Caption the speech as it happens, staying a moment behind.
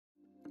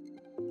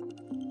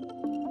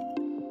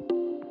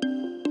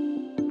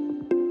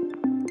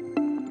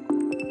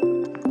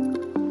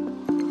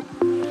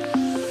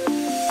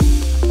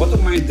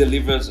Bottomline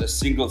delivers a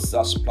single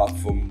SaaS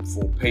platform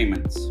for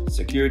payments,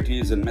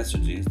 securities, and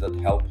messaging that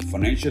help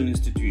financial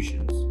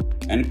institutions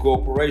and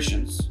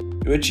corporations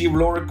to achieve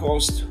lower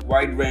cost,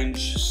 wide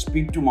range,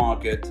 speed to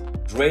market,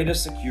 greater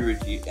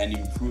security, and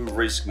improve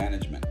risk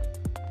management.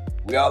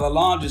 We are the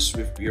largest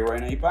SWIFT bureau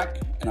in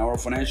APAC, and our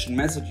financial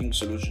messaging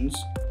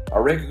solutions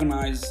are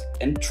recognized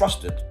and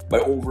trusted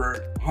by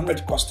over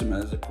 100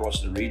 customers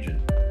across the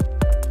region.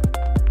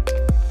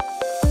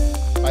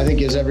 I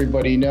think, as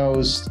everybody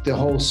knows, the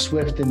whole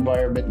SWIFT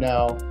environment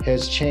now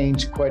has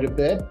changed quite a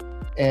bit.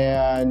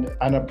 And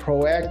on a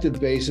proactive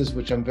basis,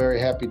 which I'm very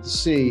happy to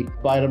see,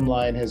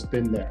 Bottomline has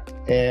been there.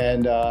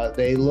 And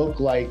they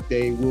look like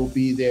they will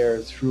be there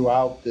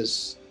throughout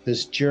this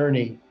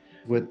journey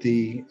with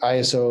the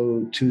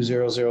ISO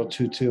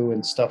 20022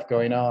 and stuff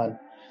going on.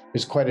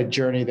 There's quite a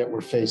journey that we're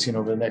facing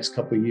over the next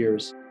couple of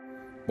years.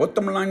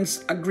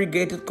 Bottomline's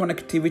aggregated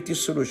connectivity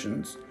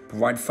solutions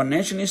provide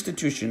financial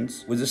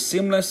institutions with a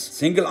seamless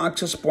single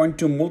access point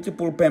to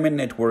multiple payment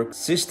networks,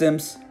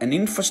 systems, and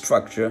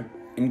infrastructure,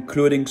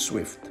 including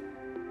SWIFT.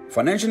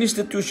 Financial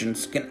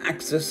institutions can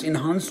access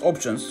enhanced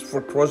options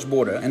for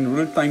cross-border and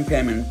real-time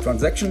payment,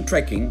 transaction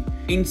tracking,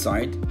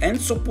 insight, and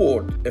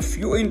support a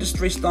few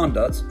industry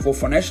standards for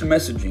financial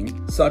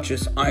messaging, such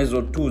as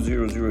ISO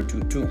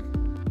 20022.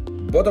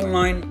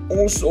 Bottomline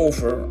also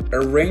offer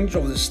a range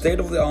of the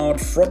state-of-the-art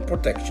fraud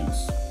protections,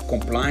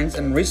 compliance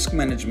and risk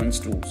management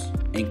tools,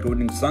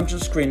 including sanction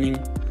screening,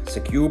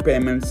 secure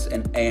payments,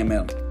 and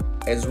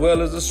AML, as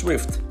well as the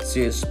SWIFT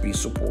CSP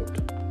support.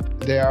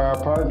 They are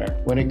our partner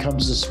when it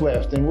comes to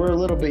SWIFT, and we're a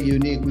little bit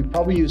unique. We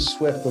probably use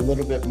SWIFT a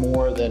little bit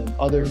more than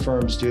other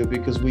firms do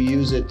because we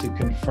use it to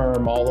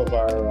confirm all of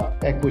our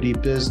equity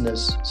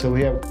business. So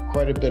we have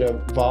quite a bit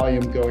of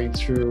volume going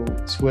through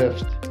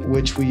SWIFT,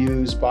 which we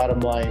use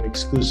Bottomline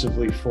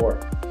exclusively for.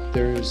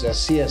 There's a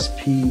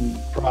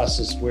CSP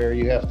process where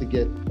you have to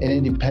get an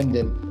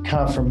independent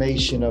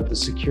confirmation of the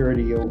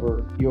security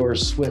over your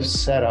SWIFT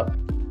setup.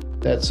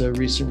 That's a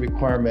recent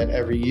requirement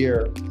every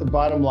year. The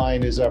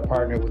Bottomline is our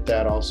partner with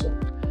that also.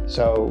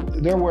 So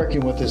they're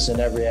working with us in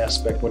every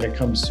aspect when it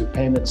comes to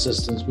payment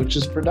systems, which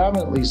is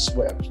predominantly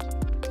SWIFT.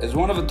 As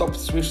one of the top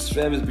SWIFT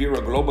service bureaus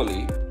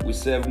globally, we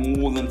serve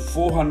more than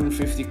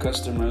 450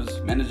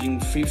 customers, managing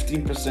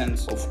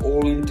 15% of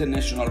all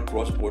international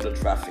cross-border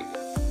traffic.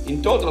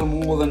 In total,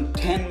 more than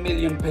 10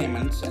 million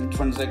payments and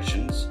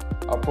transactions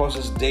are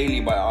processed daily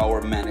by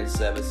our managed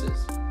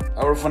services.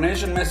 Our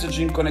financial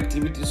messaging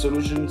connectivity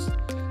solutions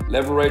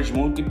leverage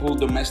multiple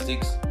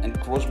domestics and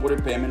cross-border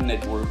payment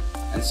networks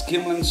and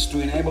skillings to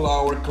enable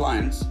our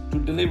clients to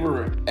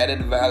deliver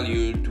added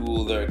value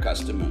to their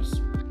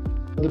customers.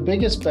 The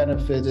biggest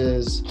benefit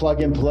is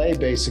plug and play,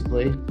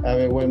 basically. I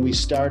mean, when we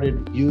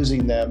started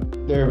using them,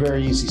 they're a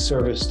very easy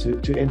service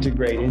to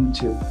integrate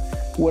into.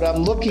 What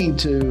I'm looking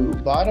to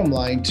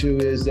Bottomline to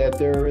is that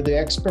they're the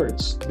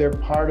experts. They're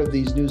part of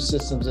these new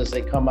systems as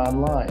they come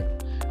online.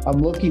 I'm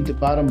looking to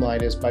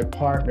Bottomline as my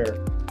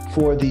partner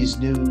for these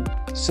new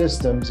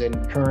systems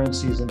and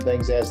currencies and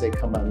things as they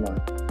come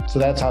online. So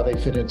that's how they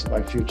fit into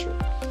my future.